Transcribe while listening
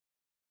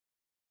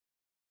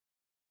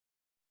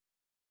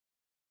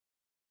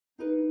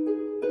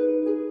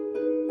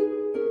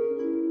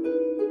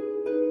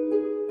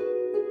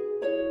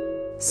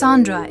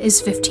Sandra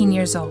is 15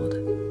 years old.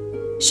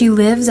 She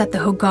lives at the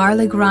Hogar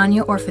La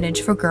Granja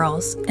Orphanage for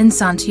Girls in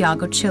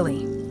Santiago,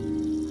 Chile.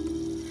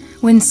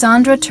 When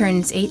Sandra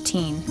turns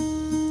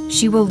 18,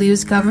 she will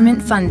lose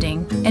government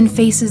funding and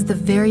faces the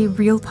very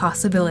real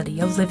possibility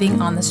of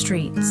living on the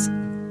streets.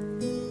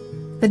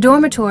 The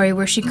dormitory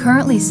where she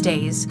currently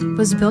stays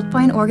was built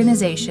by an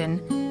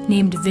organization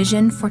named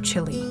Vision for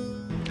Chile.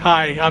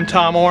 Hi, I'm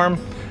Tom Orme.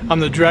 I'm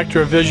the director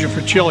of Vision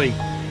for Chile.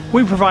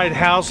 We provide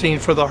housing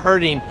for the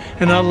hurting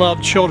and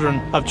unloved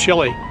children of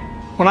Chile.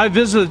 When I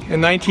visited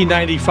in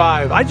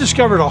 1995, I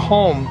discovered a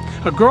home,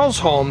 a girls'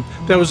 home,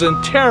 that was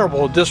in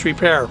terrible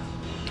disrepair.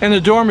 And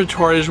the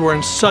dormitories were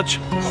in such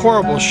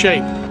horrible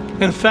shape.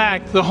 In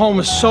fact, the home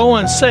is so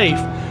unsafe,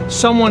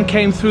 someone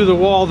came through the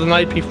wall the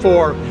night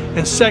before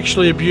and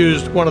sexually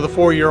abused one of the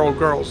 4-year-old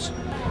girls.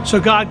 So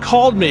God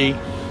called me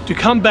to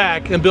come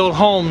back and build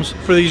homes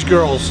for these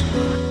girls.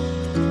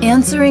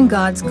 Answering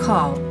God's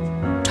call,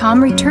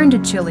 Tom returned to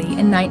Chile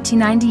in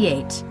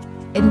 1998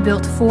 and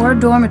built 4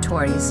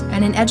 dormitories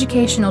and an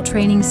educational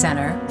training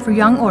center for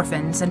young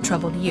orphans and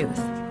troubled youth.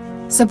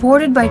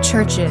 Supported by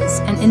churches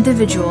and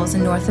individuals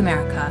in North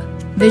America,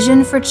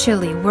 Vision for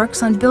Chile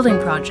works on building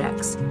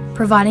projects,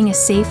 providing a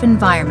safe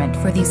environment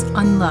for these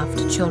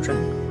unloved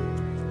children.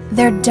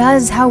 There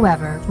does,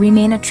 however,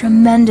 remain a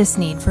tremendous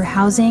need for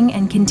housing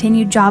and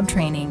continued job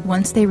training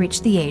once they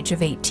reach the age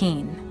of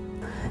 18.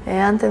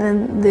 Antes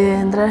de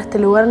entrar a este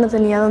lugar no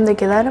tenía dónde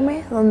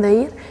quedarme,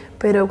 dónde ir,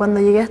 pero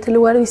cuando llegué a este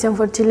lugar, Vision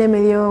for Chile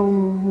me dio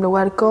un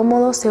lugar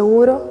cómodo,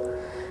 seguro,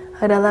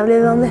 agradable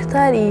de dónde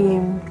estar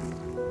y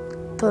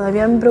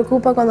todavía me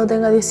preocupa cuando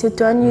tenga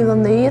 18 años y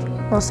dónde ir,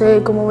 no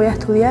sé cómo voy a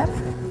estudiar.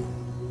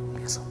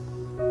 Eso.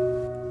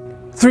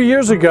 3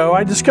 years ago,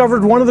 I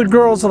discovered one of the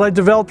girls that I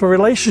developed a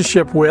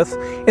relationship with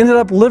ended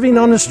up living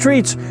on the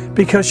streets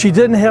because she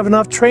didn't have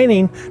enough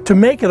training to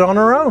make it on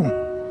her own.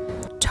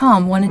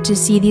 Tom wanted to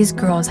see these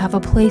girls have a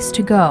place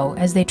to go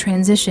as they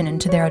transition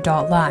into their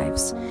adult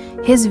lives.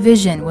 His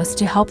vision was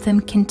to help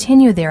them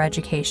continue their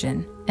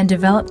education and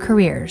develop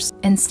careers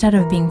instead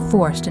of being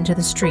forced into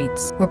the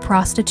streets where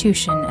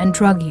prostitution and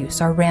drug use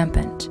are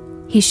rampant.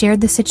 He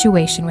shared the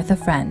situation with a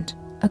friend,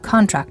 a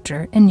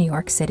contractor in New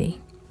York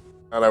City.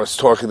 And I was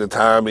talking to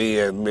Tommy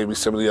and maybe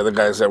some of the other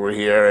guys that were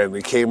here, and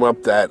it came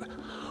up that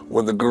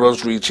when the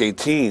girls reach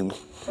 18,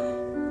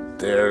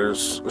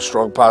 there's a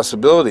strong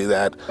possibility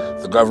that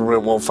the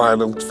government won't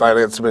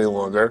finance them any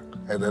longer,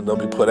 and then they'll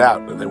be put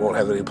out, and they won't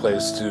have any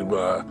place to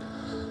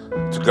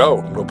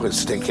go, no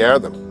place to take care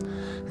of them.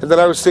 And then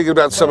I was thinking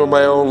about some of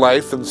my own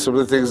life and some of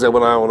the things that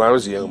went on when I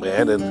was a young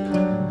man,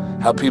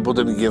 and how people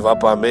didn't give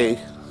up on me.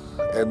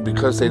 And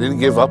because they didn't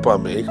give up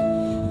on me,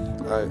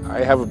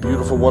 I have a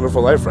beautiful,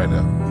 wonderful life right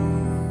now.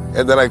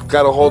 And then I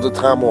got a hold of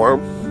Tom Orme,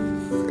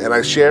 and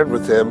I shared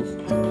with him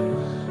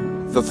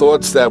the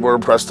thoughts that were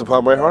impressed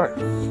upon my heart.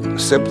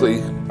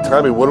 Simply,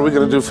 Tommy, what are we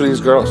going to do for these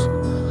girls?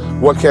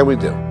 What can we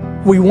do?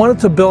 We wanted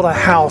to build a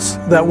house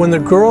that when the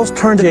girls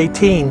turned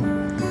 18,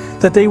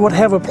 that they would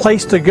have a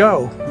place to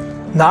go,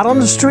 not on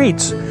the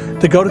streets,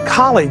 to go to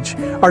college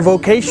or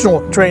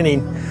vocational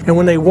training. And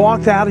when they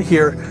walked out of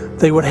here,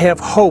 they would have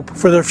hope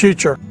for their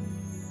future.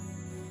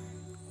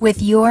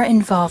 With your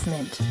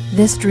involvement,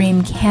 this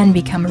dream can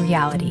become a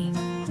reality.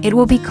 It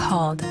will be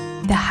called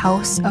the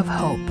House of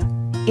Hope.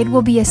 It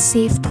will be a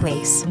safe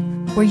place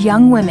where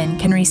young women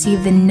can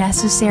receive the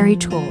necessary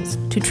tools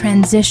to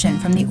transition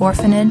from the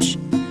orphanage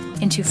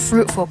into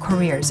fruitful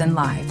careers and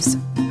lives.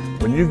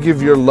 When you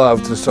give your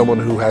love to someone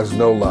who has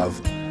no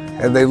love,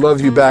 and they love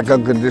you back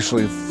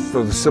unconditionally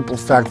for the simple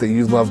fact that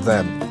you love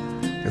them,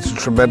 it's a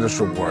tremendous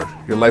reward.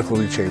 Your life will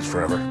be changed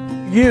forever.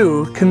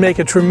 You can make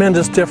a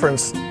tremendous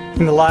difference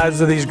in the lives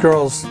of these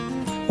girls.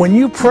 When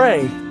you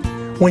pray,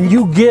 when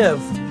you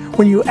give,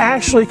 when you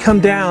actually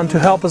come down to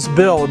help us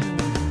build,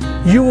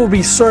 you will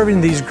be serving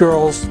these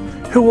girls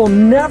who will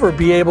never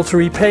be able to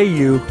repay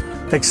you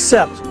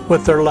except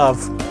with their love.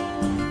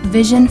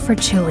 Vision for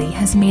Chile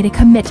has made a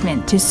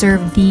commitment to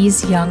serve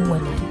these young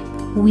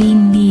women. We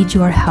need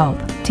your help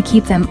to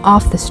keep them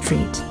off the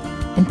street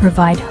and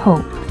provide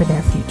hope for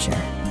their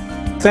future.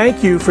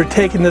 Thank you for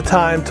taking the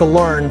time to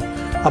learn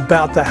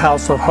about the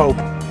House of Hope.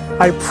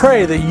 I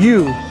pray that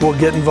you will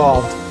get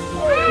involved.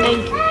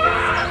 Thank you.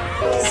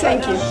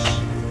 Thank you.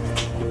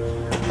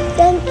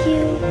 Thank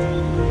you.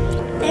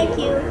 Thank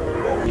you.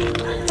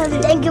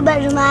 Thank you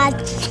very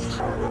much.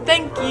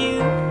 Thank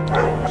you.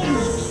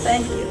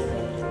 Thank you.